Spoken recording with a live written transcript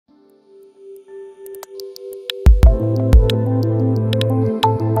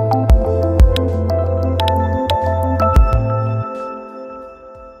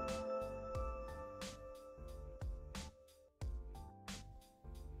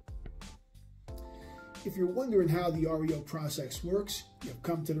If you're wondering how the REO process works, you've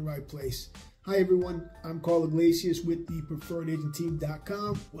come to the right place. Hi everyone, I'm Carl Iglesias with the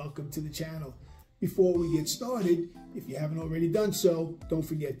preferredagentteam.com. Welcome to the channel. Before we get started, if you haven't already done so, don't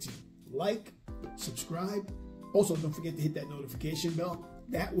forget to like, subscribe. Also, don't forget to hit that notification bell.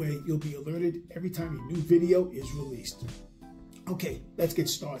 That way you'll be alerted every time a new video is released. Okay, let's get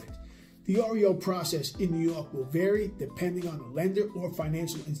started. The REO process in New York will vary depending on the lender or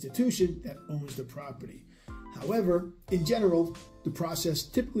financial institution that owns the property. However, in general, the process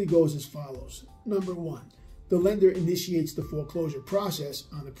typically goes as follows. Number one, the lender initiates the foreclosure process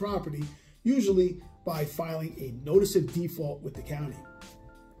on the property, usually by filing a notice of default with the county.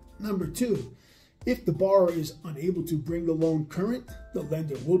 Number two, if the borrower is unable to bring the loan current, the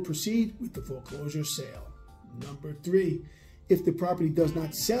lender will proceed with the foreclosure sale. Number three, if the property does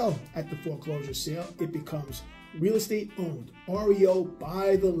not sell at the foreclosure sale, it becomes real estate owned, REO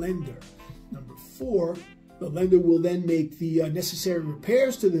by the lender. Number four, the lender will then make the necessary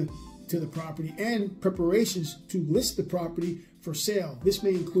repairs to the property and preparations to list the property for sale. This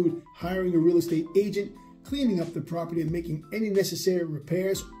may include hiring a real estate agent, cleaning up the property, and making any necessary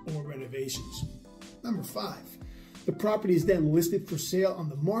repairs or renovations. Number five, the property is then listed for sale on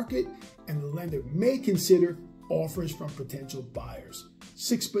the market, and the lender may consider offers from potential buyers.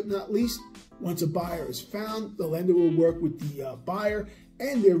 Sixth but not least, once a buyer is found, the lender will work with the buyer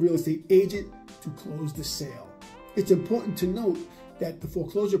and their real estate agent to close the sale. It's important to note that the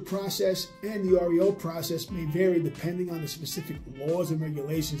foreclosure process and the REO process may vary depending on the specific laws and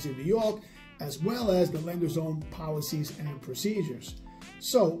regulations in New York, as well as the lender's own policies and procedures.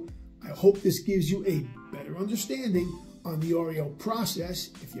 So, I hope this gives you a better understanding on the REO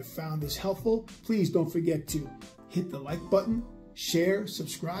process. If you found this helpful, please don't forget to hit the like button, share,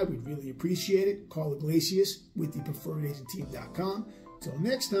 subscribe. We'd really appreciate it. Carl Iglesias with the preferredagentteam.com. Till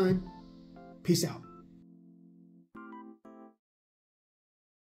next time, peace out.